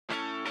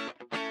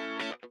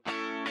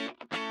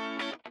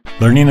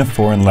Learning a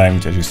foreign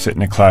language as you sit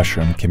in a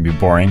classroom can be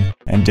boring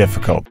and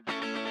difficult.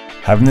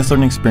 Having this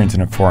learning experience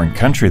in a foreign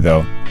country,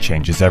 though,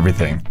 changes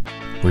everything.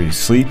 Where you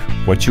sleep,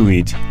 what you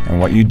eat, and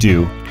what you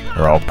do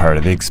are all part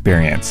of the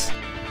experience.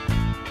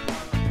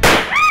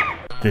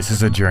 This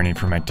is a journey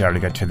from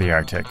Antarctica to the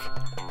Arctic,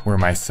 where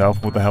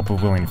myself, with the help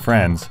of willing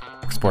friends,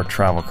 explore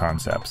travel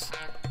concepts.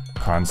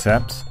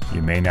 Concepts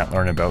you may not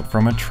learn about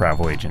from a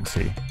travel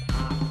agency.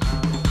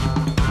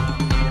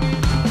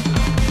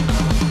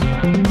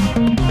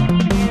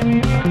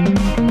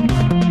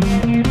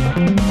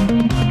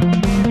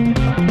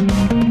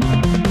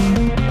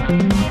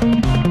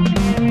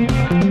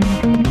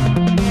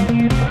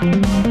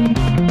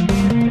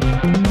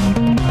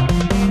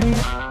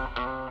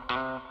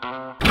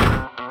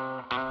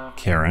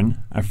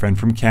 Karen, a friend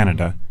from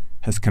Canada,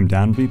 has come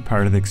down to be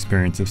part of the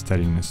experience of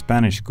studying in a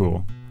Spanish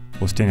school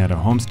while staying at a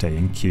homestay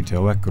in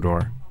Quito,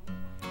 Ecuador.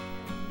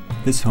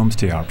 This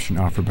homestay option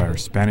offered by our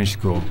Spanish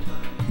school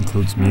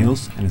includes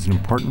meals and is an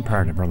important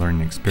part of our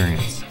learning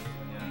experience.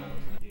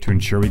 To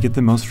ensure we get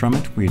the most from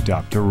it, we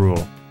adopt a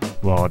rule.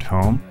 While at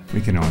home,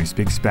 we can only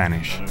speak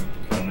Spanish.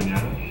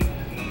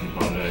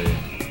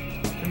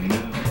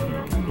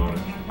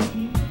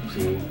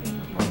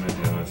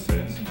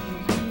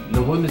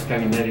 Lo bueno es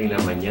caminar en la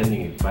mañana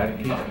en el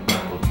parque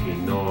porque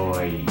no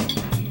hay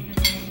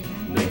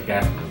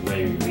carros, no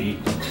hay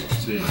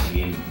vehículos,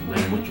 y no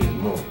hay mucho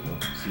smog, ¿no?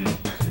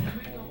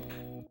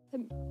 The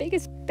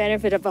biggest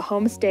benefit of a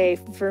homestay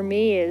for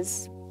me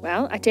is,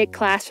 well, I take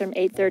class from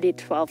 8:30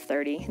 to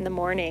 12:30 in the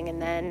morning,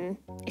 and then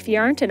if you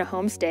aren't in a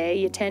homestay,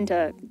 you tend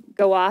to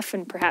go off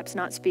and perhaps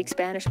not speak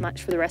Spanish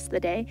much for the rest of the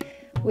day.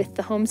 With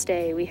the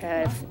homestay, we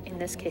have, in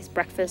this case,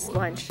 breakfast,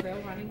 lunch,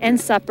 and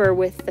supper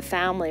with the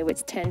family,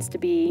 which tends to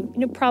be,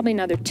 probably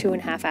another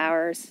 2.5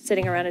 hours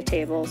sitting around a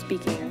table,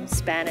 speaking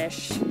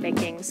Spanish,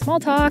 making small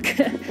talk,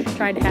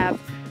 trying to have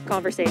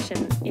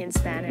conversation in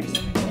Spanish.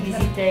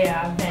 Visité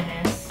a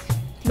Venice.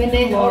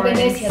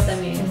 Venecia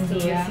también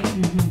estuve.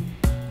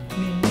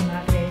 Mi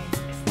madre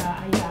está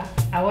allá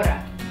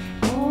ahora.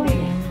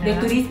 ¿De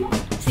turismo?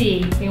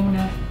 Sí, de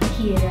una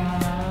gira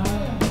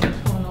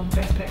con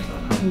 3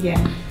 personas. Yeah.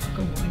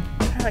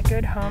 A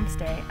good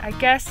homestay, I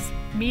guess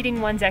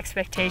meeting one's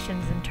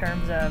expectations in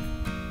terms of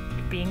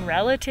being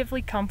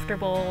relatively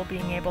comfortable,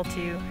 being able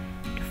to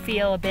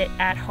feel a bit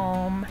at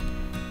home,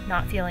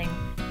 not feeling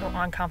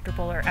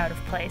uncomfortable or out of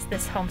place.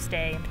 This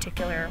homestay in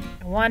particular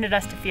wanted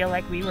us to feel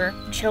like we were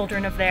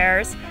children of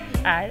theirs.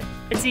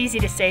 It's easy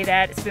to say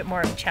that. It's a bit more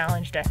of a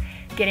challenge to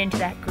get into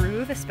that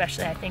groove,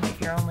 especially I think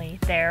if you're only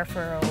there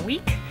for a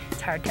week.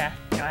 It's hard to,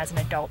 as an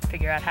adult,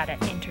 figure out how to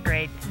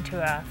integrate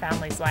into a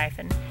family's life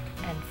and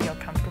feel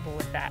comfortable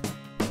with that.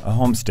 A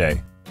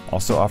homestay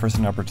also offers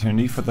an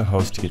opportunity for the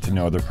host to get to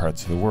know other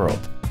parts of the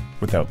world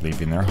without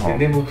leaving their home.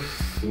 Tenemos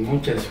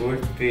mucha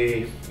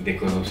suerte de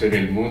conocer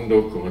el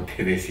mundo, como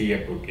te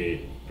decía,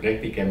 porque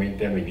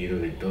prácticamente han venido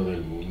de todo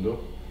el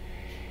mundo.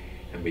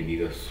 Han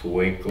venido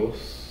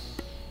suecos,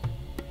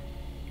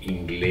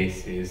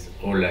 ingleses,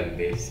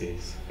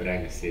 holandeses,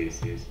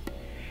 franceses,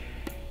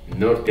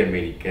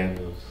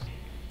 norteamericanos.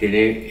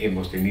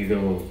 Hemos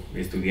tenido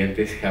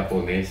estudiantes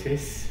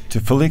japoneses. To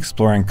fully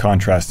explore and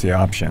contrast the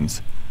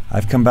options,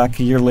 I've come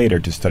back a year later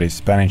to study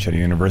Spanish at a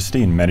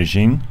university in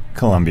Medellin,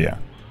 Colombia.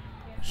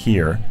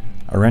 Here,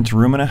 I rent a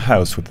room in a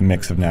house with a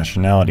mix of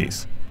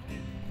nationalities.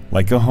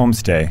 Like a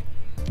homestay,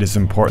 it is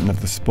important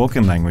that the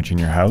spoken language in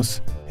your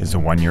house is the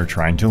one you're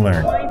trying to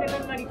learn.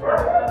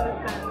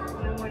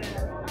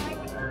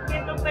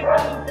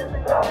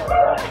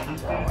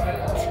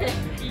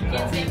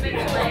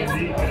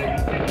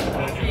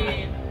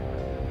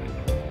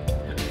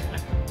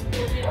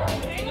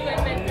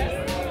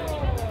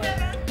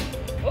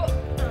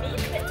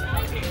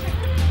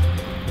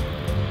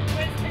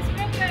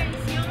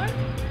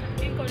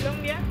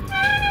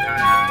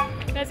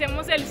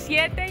 Hacemos el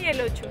 7 y el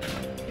 8.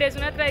 Es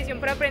una tradición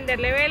para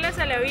prenderle velas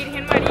a la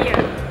Virgen María.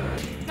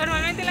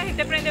 Normalmente la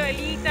gente prende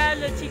velitas,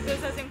 los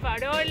chicos hacen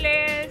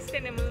faroles,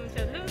 tenemos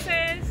muchas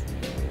luces.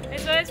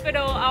 Eso es,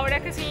 pero ahora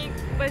que sí,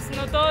 pues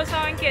no todos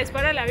saben que es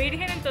para la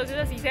Virgen, entonces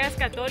así seas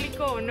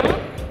católico o no,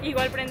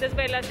 igual prendes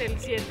velas el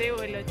 7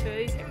 o el 8 de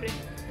diciembre.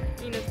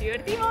 Y nos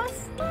divertimos.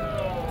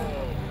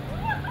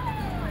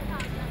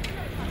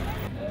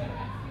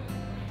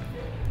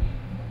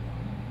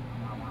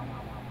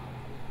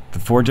 The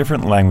 4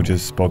 different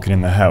languages spoken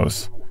in the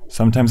house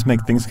sometimes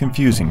make things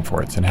confusing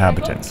for its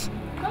inhabitants.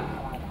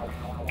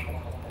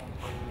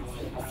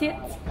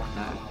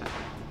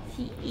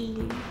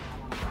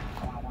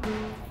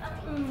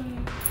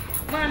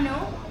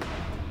 Mano.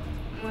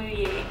 Muy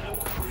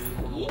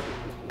bien.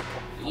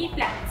 Y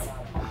flat.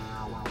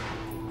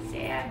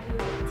 Sehr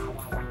gut.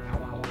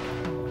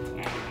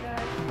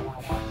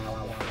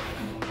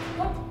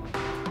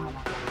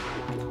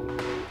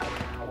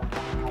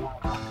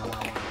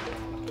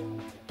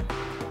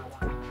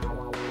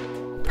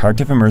 Part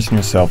of immersing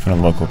yourself in a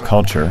local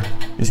culture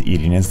is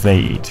eating as they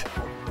eat.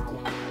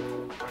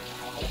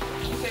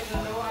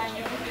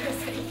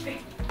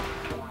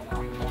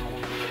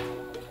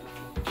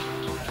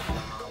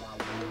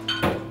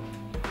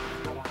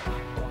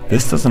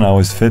 This doesn't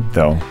always fit,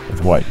 though,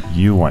 with what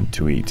you want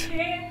to eat.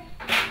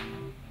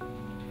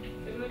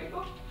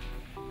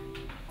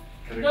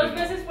 Dos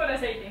veces por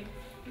aceite.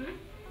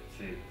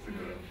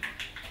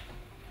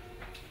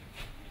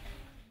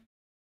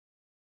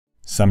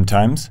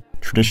 Sometimes,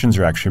 traditions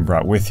are actually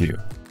brought with you.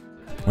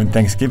 When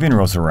Thanksgiving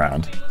rolls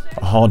around,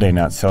 a holiday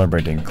not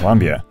celebrated in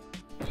Colombia,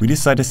 we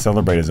decide to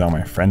celebrate as all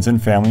my friends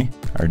and family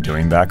are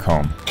doing back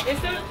home.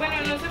 Esto,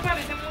 bueno, no se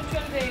parece mucho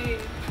al de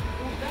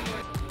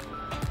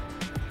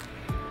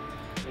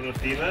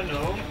Rutila,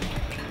 no.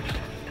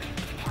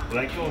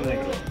 Blanco o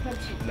negro?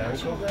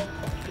 Blanco.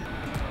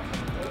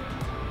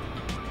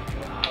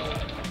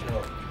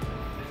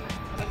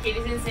 Aquí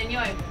les enseño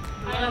algo.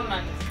 Con las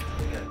manos.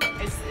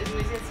 Es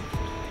muy sencillo.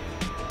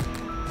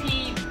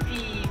 Pi,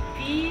 pi,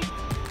 pi.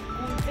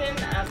 Guten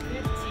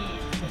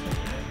Appetit.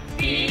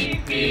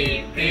 Pi,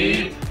 pi, pi.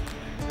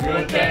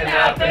 Guten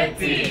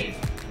Appetit.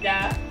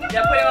 Ya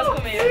podemos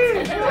comer.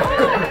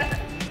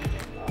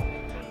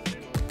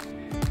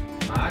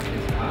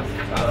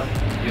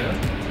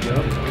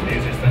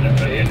 Ellos están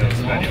aprendiendo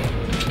español.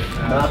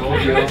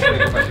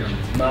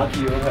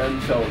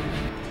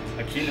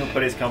 Aquí no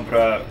puedes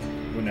comprar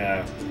una...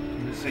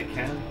 no sé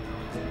qué.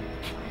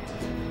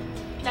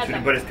 Tú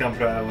no puedes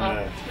comprar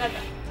una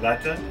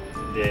lata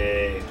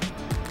de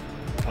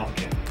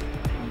pumpkin.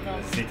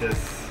 Necesitas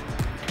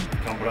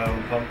comprar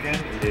un pumpkin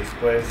y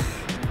después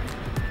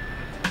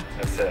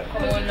hacer.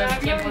 Como en los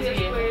tiempos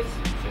viejos.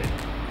 Sí.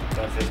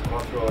 Entonces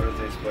 4 horas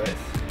después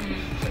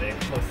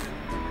tenemos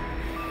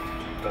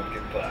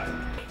pumpkin pie.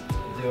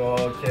 Yo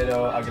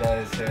quiero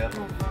agradecer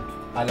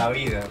a la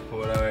vida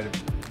por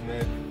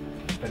haberme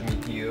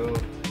permitido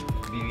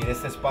vivir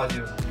este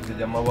espacio que se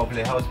llama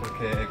Waffle House,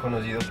 porque he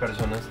conocido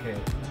personas que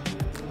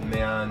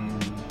me han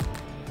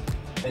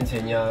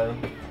enseñado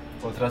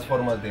otras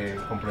formas de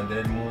comprender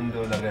el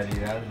mundo, la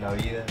realidad, la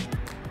vida.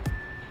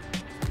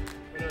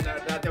 Bueno, la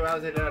verdad te voy a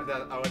decir la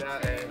verdad, ahora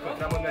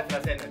encontramos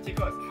nuestra cena.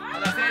 Chicos, a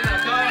la cena,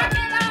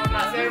 todos, por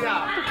la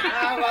cena.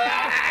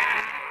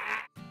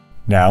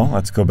 Now,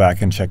 let's go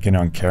back and check in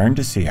on Karen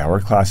to see how her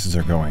classes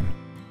are going.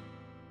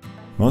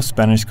 Most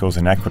Spanish schools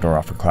in Ecuador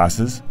offer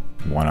classes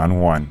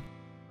one-on-one.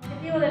 El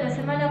objetivo de la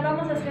semana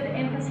vamos a hacer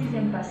énfasis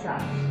en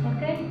pasados,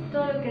 ¿ok?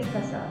 Todo lo que es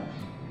pasados.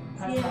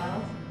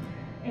 Pasados.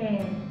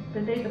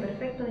 Pretérito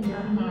perfecto,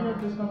 indefinido,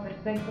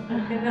 perfecto,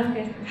 porque veo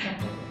que estos son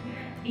todos.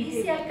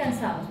 Y si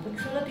alcanzamos, porque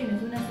solo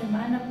tienes una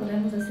semana,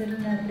 podemos hacer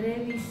una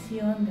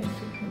revisión del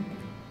subjuntivo.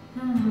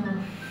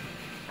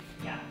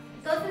 Ya.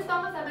 Entonces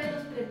vamos a ver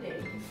los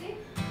pretéritos, ¿sí?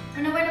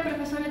 Una buena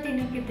profesora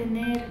tiene que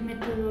tener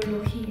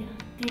metodología,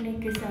 tiene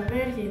que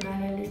saber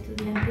llegar al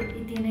estudiante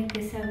y tiene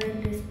que saber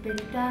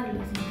respetar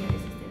los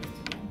intereses del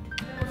estudiante.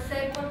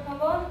 Ser, por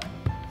favor.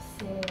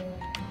 Ser.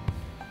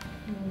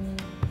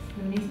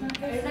 ¿La misma?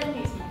 Es la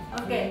misma.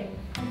 Ok,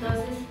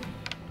 entonces.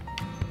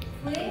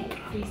 Fui.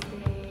 Fuiste.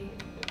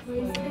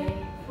 Fuiste.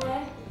 Fue.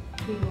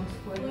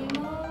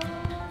 Fuimos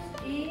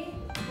y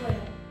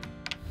fueron.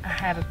 I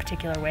have a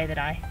particular way that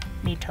I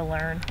need to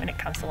learn when it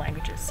comes to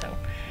languages, so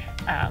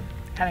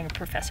having a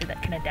professor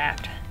that can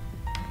adapt.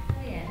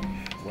 Bien.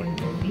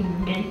 Mi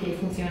mente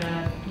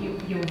funciona.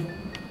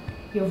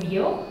 Yo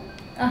veo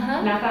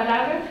Ajá. la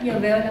palabra. Yo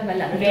veo la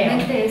palabra. Tu Veo.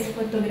 mente es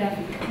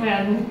fotográfica.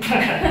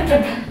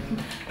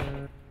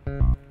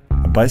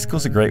 A bicycle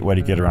is a great way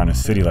to get around a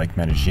city like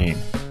Medellin.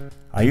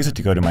 I use it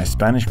to go to my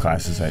Spanish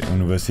classes at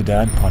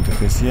Universidad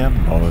Pontificia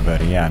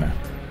Bolivariana.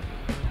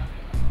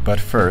 But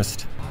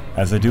first,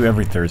 as I do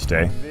every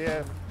Thursday,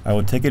 I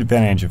will take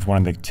advantage of one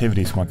of the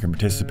activities one can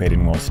participate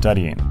in while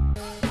studying,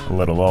 a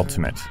little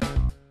ultimate.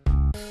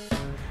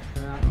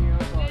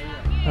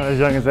 Not as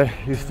young as I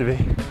used to be.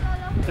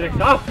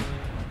 Stop!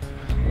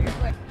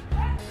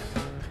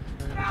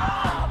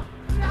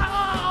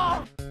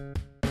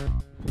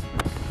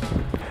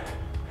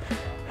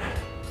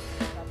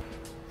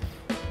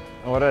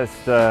 Ahora es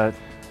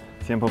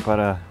tiempo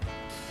para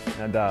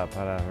nadar,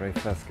 para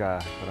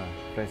refrescar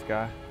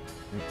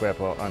mi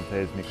cuerpo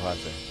antes de mi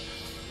clase.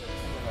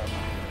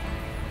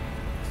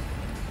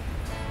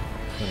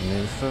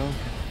 Permiso.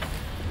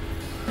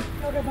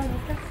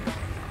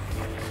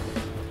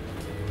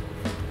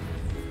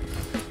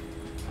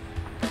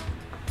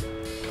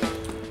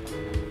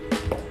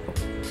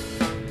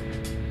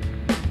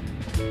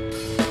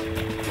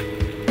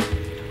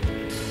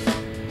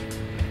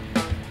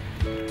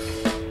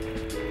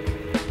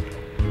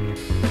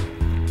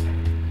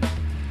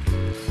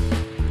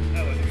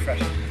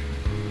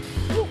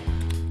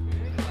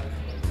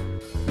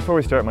 Before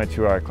we start my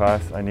 2-hour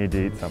class, I need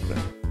to eat something.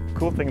 The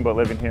cool thing about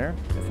living here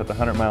is that the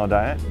 100-mile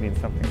diet means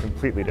something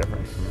completely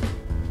different.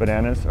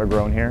 Bananas are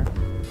grown here,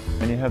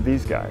 and you have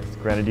these guys,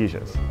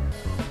 granadillas.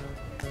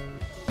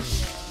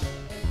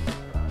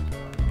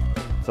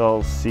 It's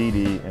all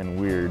seedy and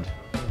weird,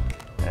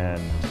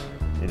 and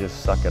you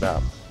just suck it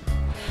up.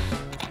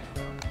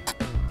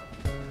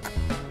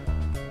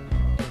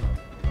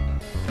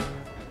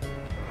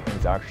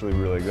 It's actually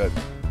really good.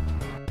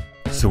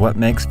 So what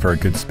makes for a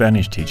good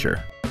Spanish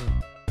teacher?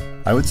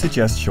 I would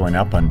suggest showing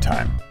up on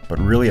time, but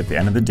really at the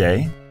end of the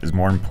day, it is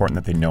more important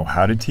that they know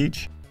how to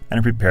teach and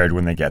are prepared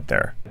when they get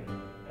there.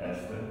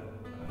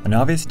 An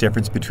obvious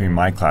difference between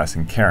my class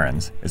and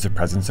Karen's is the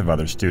presence of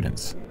other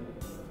students.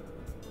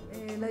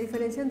 La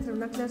diferencia entre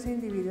una clase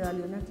individual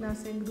y una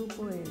clase en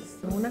grupo es,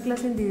 una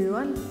clase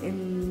individual,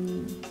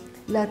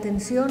 la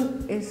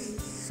atención es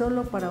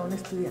solo para un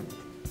estudiante.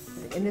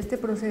 En este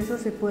proceso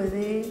se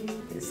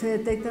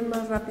detectan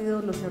más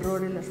rápido los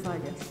errores, las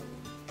fallas,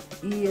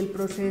 y el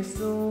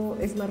proceso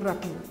es más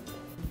rápido.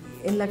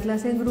 En la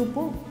clase en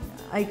grupo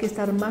hay que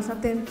estar más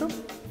atento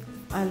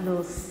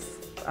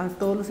a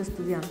todos los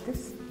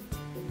estudiantes.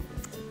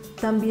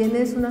 También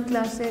es una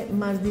clase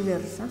más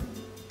diversa,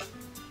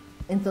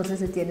 entonces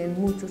se tienen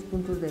muchos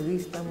puntos de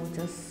vista,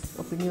 muchas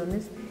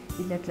opiniones,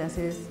 y la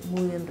clase es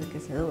muy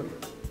enriquecedora.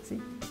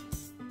 ¿Sí?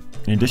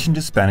 In addition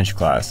to Spanish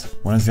class,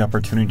 one has the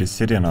opportunity to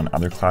sit in on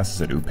other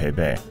classes at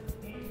UPB.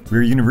 We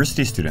are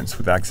university students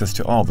with access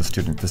to all the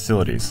student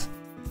facilities.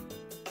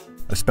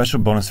 A special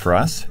bonus for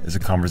us is a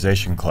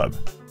conversation club,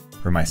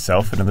 where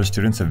myself and other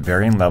students of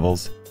varying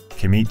levels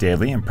can meet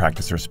daily and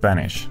practice our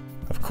Spanish.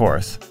 Of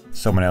course,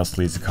 someone else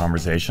leads the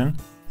conversation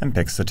and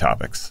picks the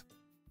topics.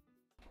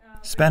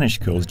 Spanish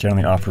schools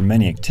generally offer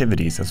many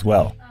activities as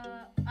well.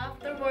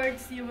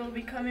 Afterwards, you will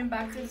be coming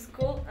back to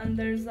school, and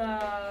there's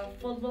a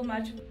football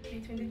match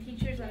between the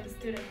teachers and the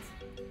students.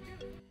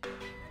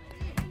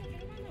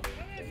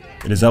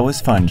 It is always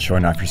fun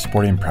showing off your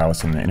sporting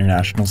prowess on the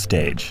international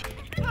stage,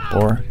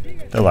 or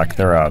the lack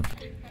thereof.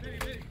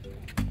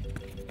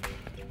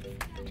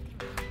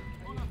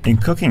 In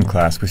cooking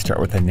class, we start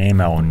with a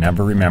name I will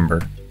never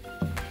remember.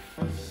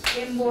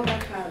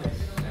 Emborrajados.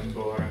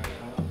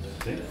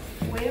 ¿Sí?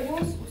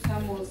 Huevos,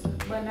 usamos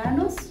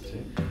bananos,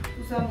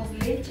 usamos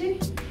leche,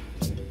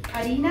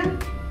 harina,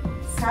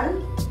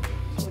 sal.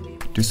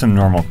 Do some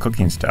normal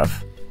cooking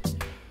stuff.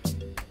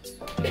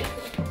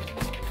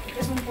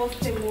 Es un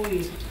postre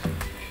muy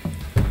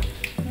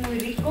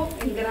rico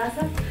en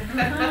grasa.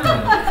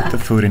 Put the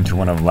food into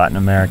one of Latin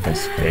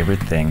America's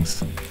favorite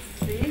things.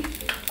 Sí.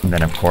 And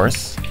then, of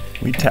course,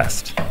 we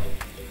test.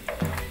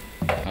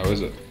 How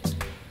is it?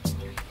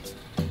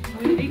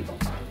 Muy rico.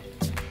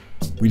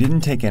 We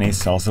didn't take any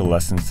salsa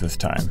lessons this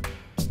time,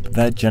 but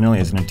that generally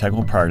is an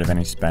integral part of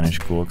any Spanish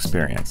school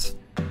experience.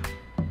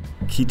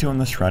 Quito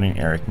and the surrounding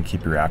area can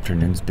keep your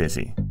afternoons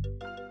busy.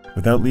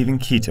 Without leaving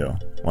Quito,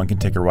 one can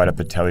take a ride up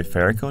the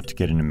Teleférico to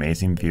get an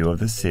amazing view of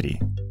the city.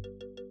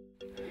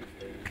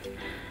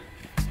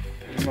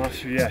 I'm not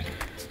sure yet.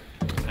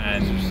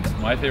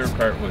 And my favorite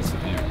part was the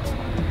view.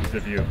 The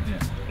view.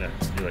 Yeah.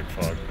 You like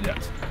fog. Yeah.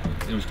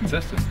 It was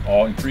consistent,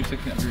 all in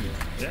 360 degrees.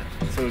 Yeah.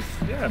 So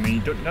I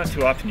mean, not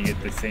too often you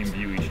get the same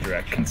view each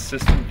direction.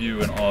 Consistent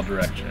view in all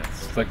directions.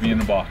 It's like me in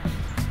the box.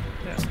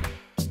 Yeah.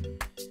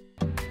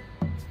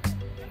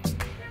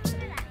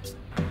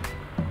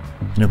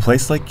 In a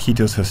place like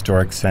Quito's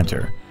historic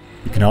center,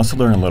 you can also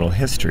learn a little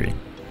history.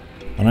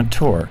 On a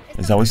tour,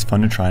 it's always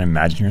fun to try and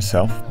imagine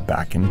yourself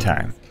back in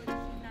time.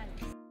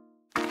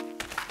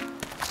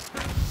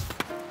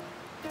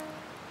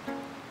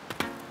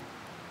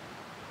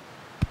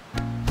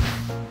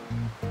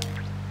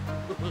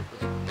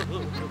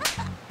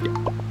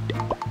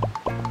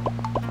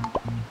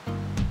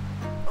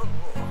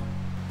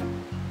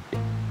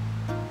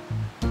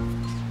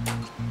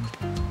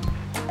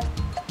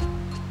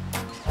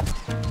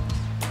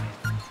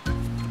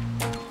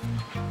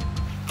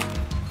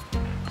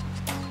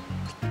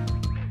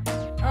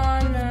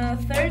 On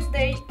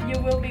Thursday, you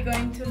will be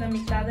going to La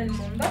Mitad del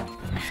Mundo.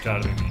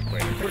 Start of the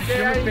equator.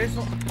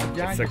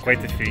 It's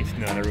quite the feat.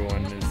 Not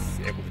everyone is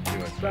able to do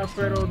it.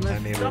 Pero I'm able to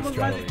necesitamos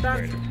straddle más the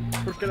distancia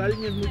equator. porque la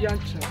línea es muy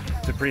ancha.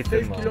 It's a pretty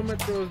 6 thin line.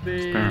 kilómetros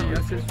de Apparently.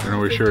 hacia el And are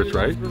we sur, sure it's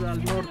right? al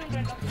norte.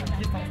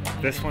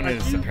 This one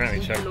is apparently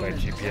checked by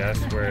GPS,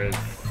 whereas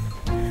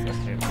I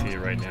can't see it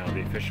right now.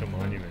 The official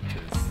monument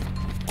is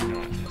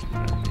not at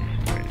the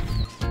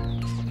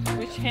equator.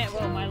 Which hand?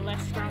 Well, my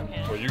left strong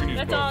hand. Well, you can use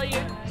That's both. all you.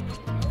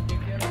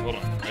 Hold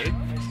on, ready?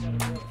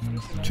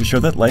 To show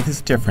that life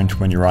is different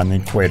when you're on the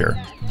equator,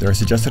 there are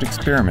suggested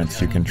experiments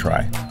you can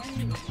try.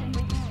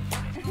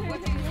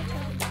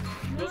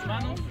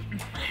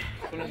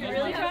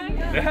 Really trying?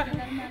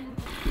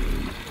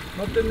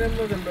 No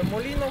tenemos el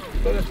remolino,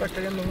 todo está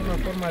cayendo en una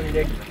forma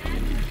directa.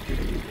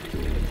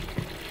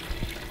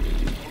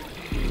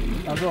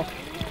 Las dos,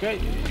 ok.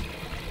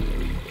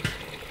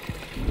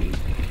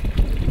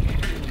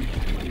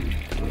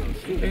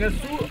 En el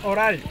sur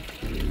oral.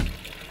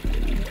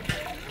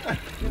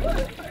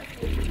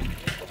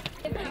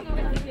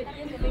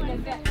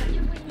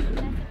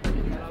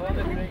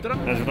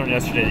 As we learned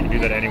yesterday, you can do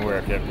that anywhere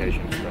if you have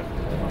patience. But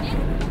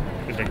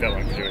I think that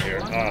one can do it here.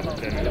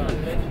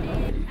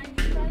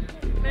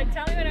 But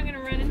tell me when I'm going to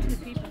run into the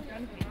people in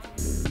front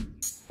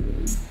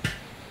of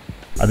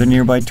me. Other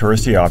nearby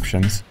touristy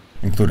options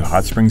include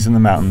hot springs in the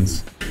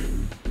mountains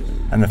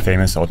and the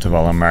famous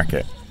Otavalo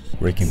Market,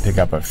 where you can pick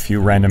up a few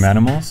random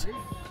animals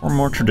or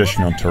more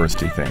traditional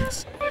touristy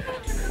things.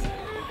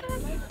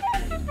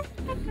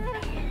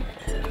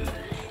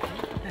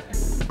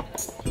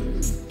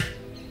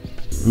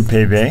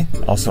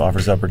 UPB also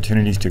offers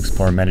opportunities to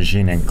explore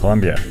Medellin in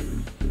Colombia,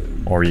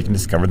 or you can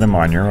discover them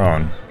on your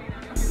own.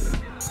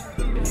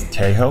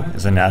 Tejo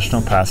is a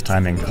national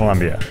pastime in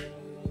Colombia.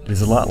 It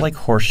is a lot like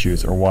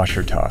horseshoes or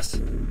washer toss.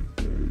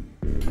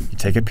 You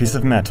take a piece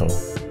of metal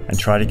and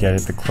try to get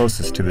it the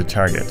closest to the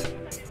target.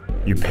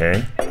 You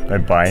pay by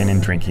buying and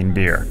drinking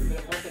beer.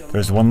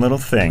 There's one little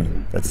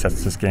thing that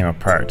sets this game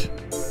apart.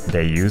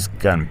 They use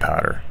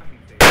gunpowder.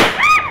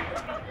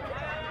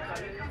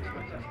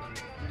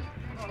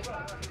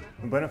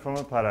 Una buena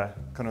forma para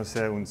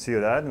conocer una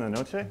ciudad en la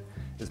noche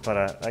es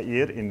para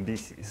ir en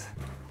bicis.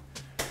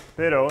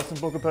 Pero es un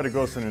poco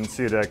peligroso en una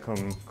ciudad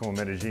como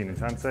Medellin,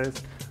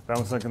 entonces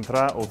vamos a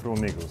encontrar otros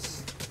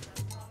amigos.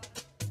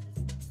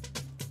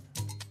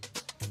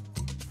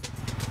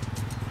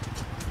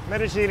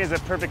 Medellin is a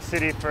perfect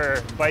city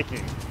for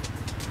biking.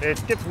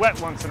 It gets wet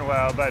once in a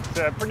while, but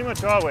pretty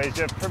much always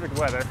you have perfect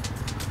weather.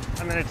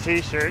 I'm in a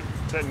t-shirt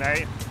at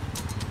night.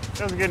 It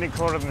doesn't get any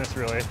colder than this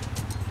really. It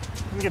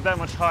doesn't get that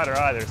much hotter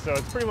either, so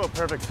it's pretty well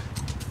perfect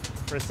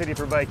for a city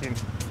for biking.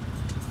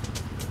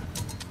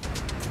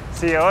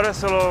 Sí, ahora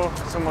solo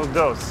somos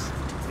dos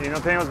y no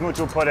tenemos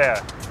mucho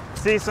poder.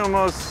 Si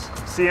somos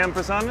 100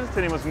 personas,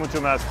 tenemos mucho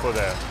más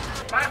poder.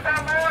 Más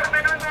amor,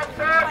 menos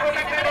nosotros,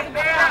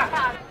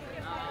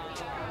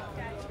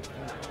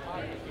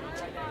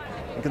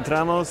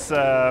 encontramos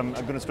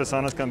algunas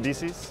personas con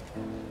bicis.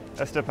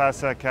 Esta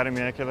pasa cada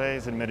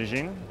miércoles en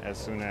Medellin.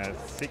 Es una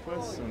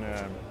ciclist,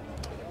 una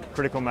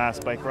critical mass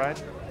bike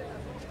ride.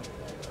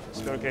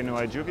 Espero que no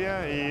haya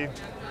lluvia y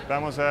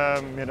vamos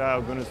a mirar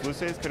algunas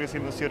luces que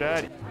recibe la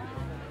ciudad.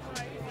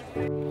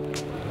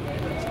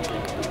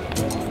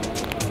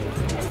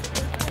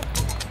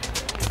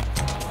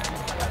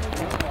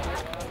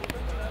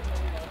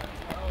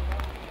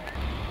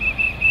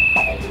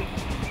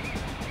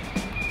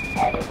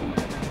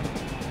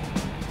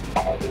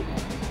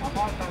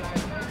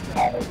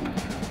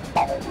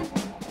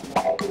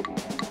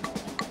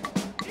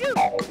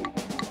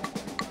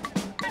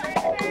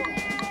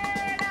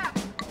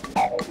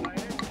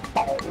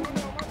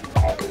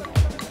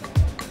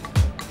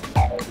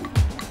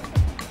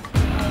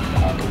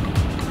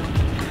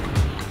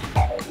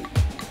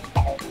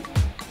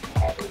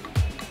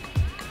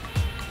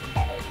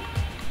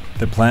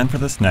 The plan for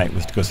this night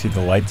was to go see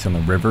the lights on the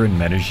river in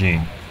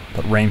Medellin,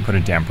 but rain put a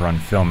damper on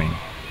filming.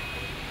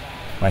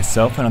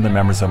 Myself and other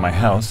members of my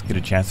house get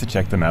a chance to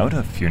check them out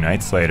a few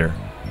nights later.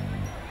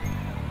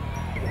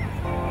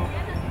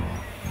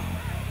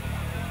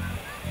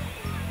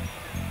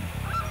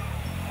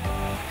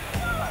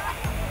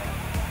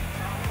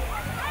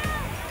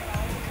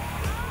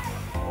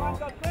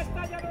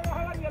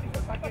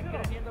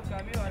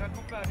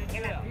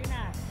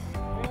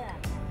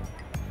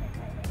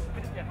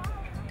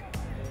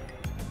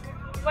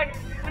 Bueno,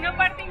 una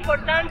parte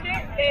importante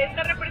de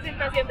esta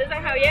representación de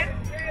San Javier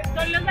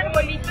son los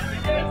arbolitos que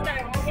deben estar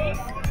aquí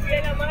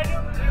de la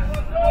mano,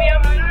 muy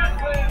amigos,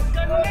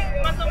 son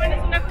más o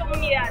menos una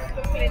comunidad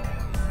completa.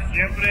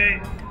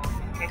 Siempre,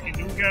 casi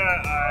nunca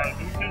hay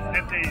mucha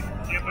gente,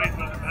 siempre es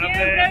más amable.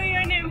 Siempre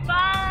viven en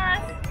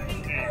paz,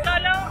 Sí.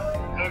 solo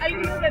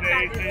algunos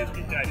detalles,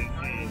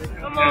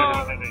 como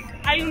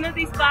hay unos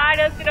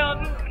disparos, pero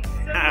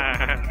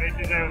A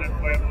veces hay un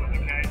pueblo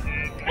en la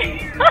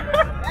calle.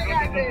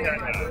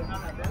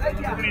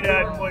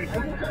 Comunidad muy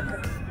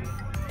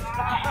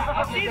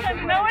sí,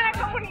 son una buena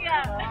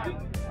comunidad.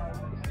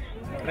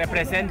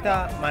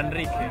 Representa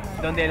Manrique,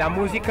 donde la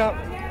música,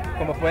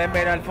 como pueden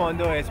ver al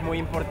fondo, es muy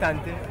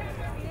importante.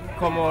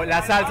 Como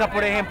la salsa,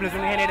 por ejemplo, es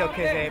un género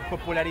que se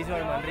popularizó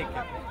en Manrique.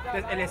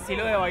 Entonces, el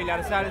estilo de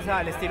bailar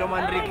salsa, el estilo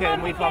Manrique es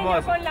muy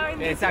famoso.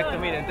 Exacto,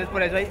 miren, entonces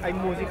por eso hay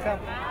música.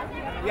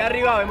 Y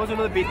arriba vemos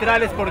unos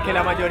vitrales porque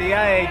la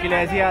mayoría de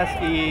iglesias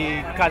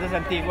y casas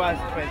antiguas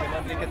pues, de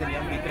Manrique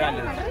tenían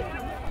vitrales.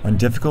 One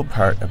difficult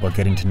part about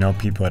getting to know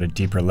people at a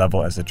deeper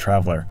level as a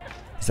traveler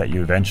is that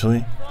you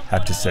eventually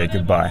have to say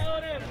goodbye.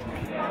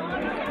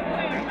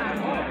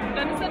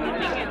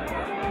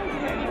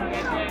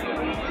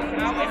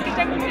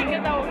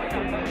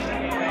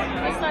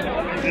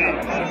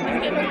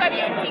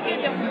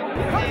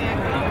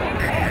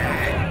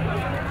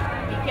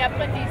 ¿Qué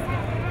aprendiste?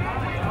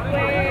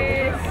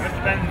 Pues...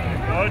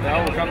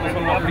 Estaba buscando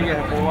son las frías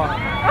de Cuba.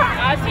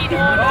 Ah, sí,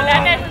 no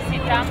la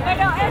necesitamos.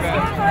 Pero es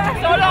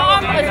que solo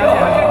hombres.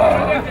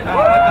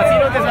 Así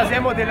nos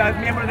deshacemos de los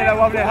miembros de la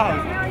Waffle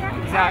House.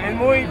 O sea, es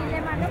muy...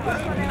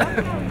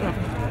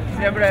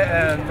 Siempre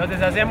nos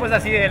deshacemos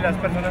así de las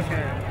personas que...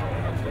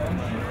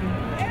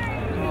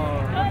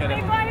 No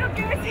tengo algo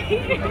que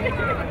decir.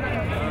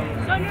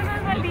 Son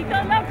unos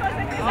malditos locos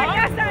en esa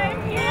casa de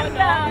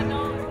mierda.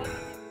 No.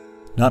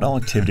 Not all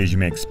activities you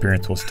may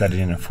experience while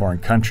studying in a foreign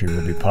country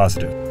will be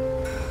positive.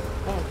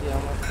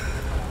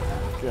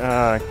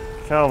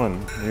 Kelvin,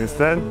 ¿y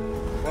usted?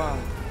 Juan.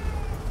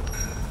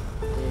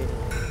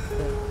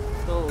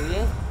 ¿Todo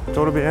bien?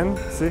 ¿Todo bien?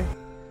 Sí.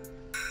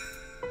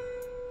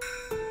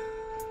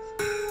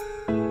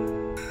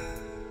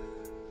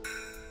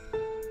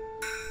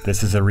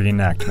 This is a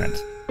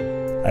reenactment.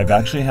 I've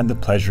actually had the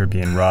pleasure of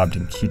being robbed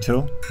in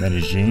Quito,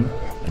 Medellin,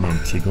 and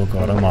Antigua,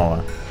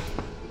 Guatemala.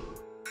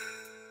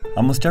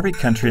 Almost every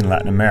country in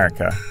Latin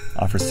America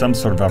offers some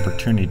sort of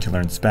opportunity to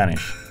learn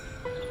Spanish.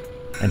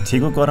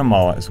 Antigua,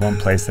 Guatemala is one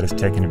place that has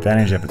taken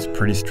advantage of its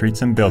pretty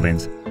streets and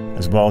buildings,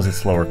 as well as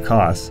its lower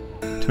costs,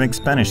 to make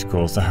Spanish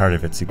schools the heart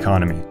of its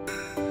economy.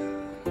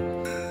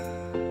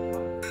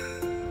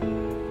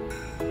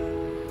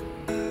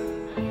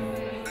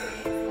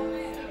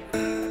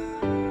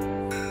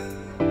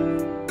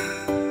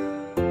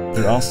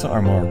 There also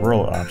are more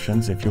rural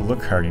options if you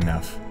look hard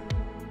enough.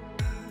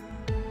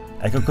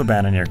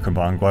 Ecocabana near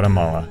Cobán,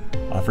 Guatemala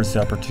offers the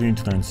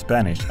opportunity to learn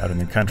Spanish out in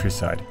the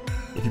countryside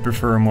if you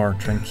prefer a more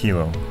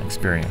tranquilo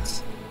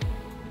experience.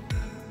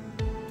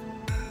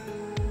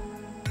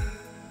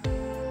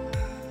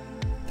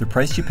 The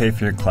price you pay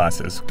for your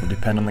classes will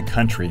depend on the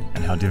country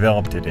and how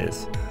developed it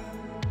is.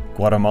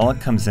 Guatemala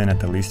comes in at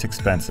the least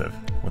expensive,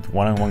 with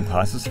one-on-one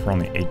classes for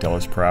only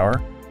 $8 per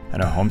hour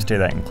and a homestay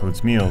that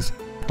includes meals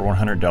for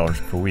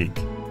 $100 per week.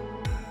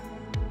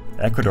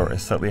 Ecuador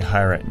is slightly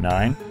higher at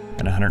 $9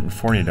 and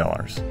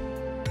 $140.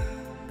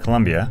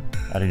 Colombia,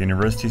 at a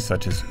university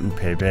such as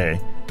UPB,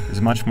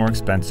 is much more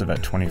expensive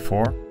at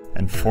 $24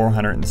 and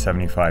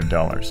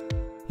 $475.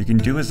 You can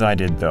do as I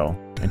did though,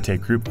 and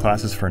take group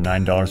classes for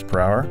 $9 per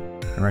hour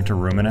and rent a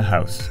room in a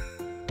house.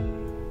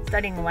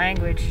 Studying a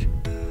language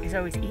is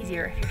always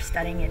easier if you're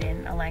studying it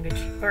in a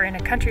language or in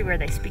a country where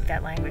they speak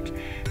that language.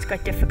 It's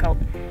quite difficult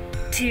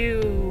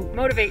to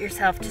motivate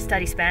yourself to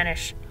study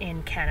Spanish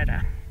in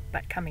Canada,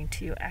 but coming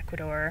to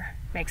Ecuador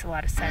makes a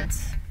lot of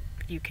sense.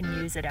 You can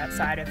use it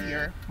outside of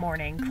your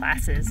morning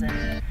classes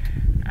and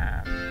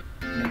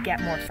get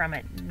more from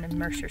it and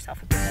immerse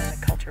yourself a bit more in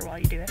the culture while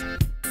you do it.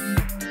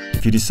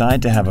 If you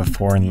decide to have a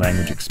foreign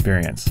language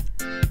experience,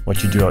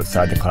 what you do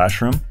outside the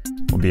classroom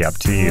will be up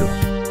to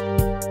you.